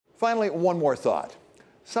Finally, one more thought.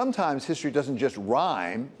 Sometimes history doesn't just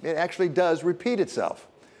rhyme, it actually does repeat itself.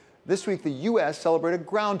 This week, the U.S. celebrated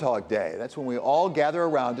Groundhog Day. That's when we all gather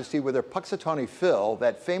around to see whether Punxsatawney Phil,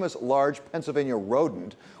 that famous large Pennsylvania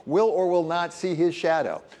rodent, will or will not see his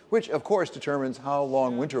shadow, which, of course, determines how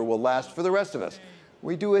long winter will last for the rest of us.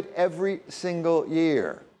 We do it every single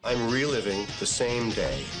year. I'm reliving the same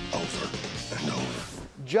day over and over.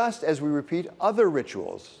 Just as we repeat other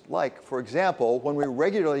rituals, like, for example, when we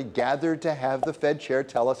regularly gathered to have the Fed chair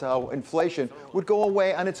tell us how inflation would go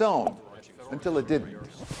away on its own, until it didn't.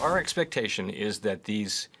 Our expectation is that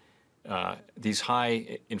these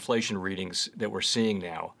high inflation readings that we're seeing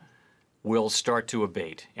now will start to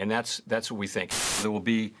abate, and that's what we think. There will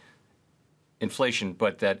be inflation,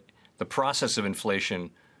 but that the process of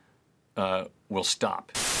inflation will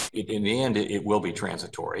stop. In the end, it will be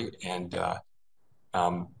transitory, and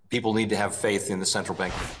people need to have faith in the central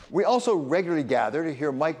bank. We also regularly gather to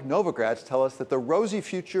hear Mike Novogratz tell us that the rosy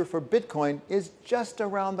future for Bitcoin is just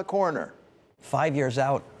around the corner. 5 years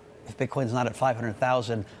out, if Bitcoin's not at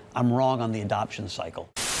 500,000, I'm wrong on the adoption cycle.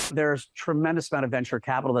 There's tremendous amount of venture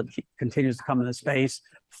capital that continues to come in the space.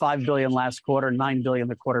 $5 billion last quarter, $9 billion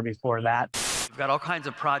the quarter before that. We've got all kinds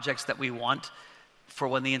of projects that we want for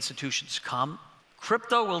when the institutions come.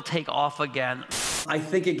 Crypto will take off again. I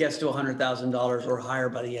think it gets to $100,000 or higher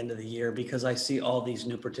by the end of the year because I see all these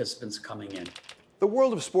new participants coming in. The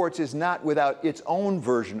world of sports is not without its own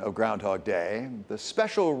version of Groundhog Day, the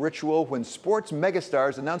special ritual when sports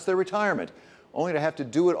megastars announce their retirement, only to have to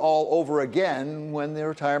do it all over again when their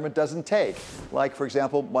retirement doesn't take. Like, for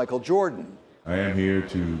example, Michael Jordan. I am here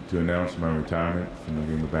to announce my retirement from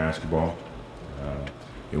the game of basketball.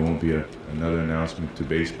 It won't be another announcement to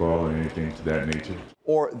baseball or anything to that nature.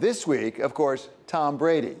 Or this week, of course, Tom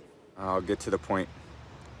Brady. I'll get to the point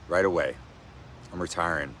right away. I'm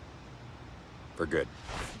retiring. For good.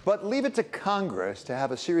 But leave it to Congress to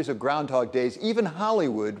have a series of Groundhog Days even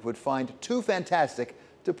Hollywood would find too fantastic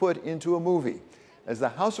to put into a movie. As the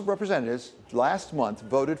House of Representatives last month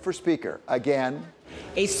voted for Speaker again.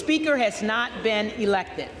 A Speaker has not been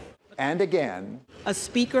elected. And again. A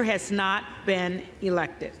Speaker has not been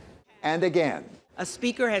elected. And again. A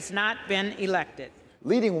Speaker has not been elected.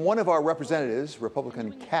 Leading one of our representatives,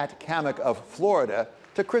 Republican Kat Cammack of Florida,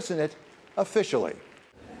 to christen it officially.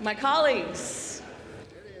 My colleagues,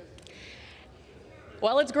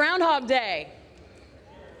 well, it's Groundhog Day.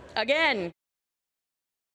 Again.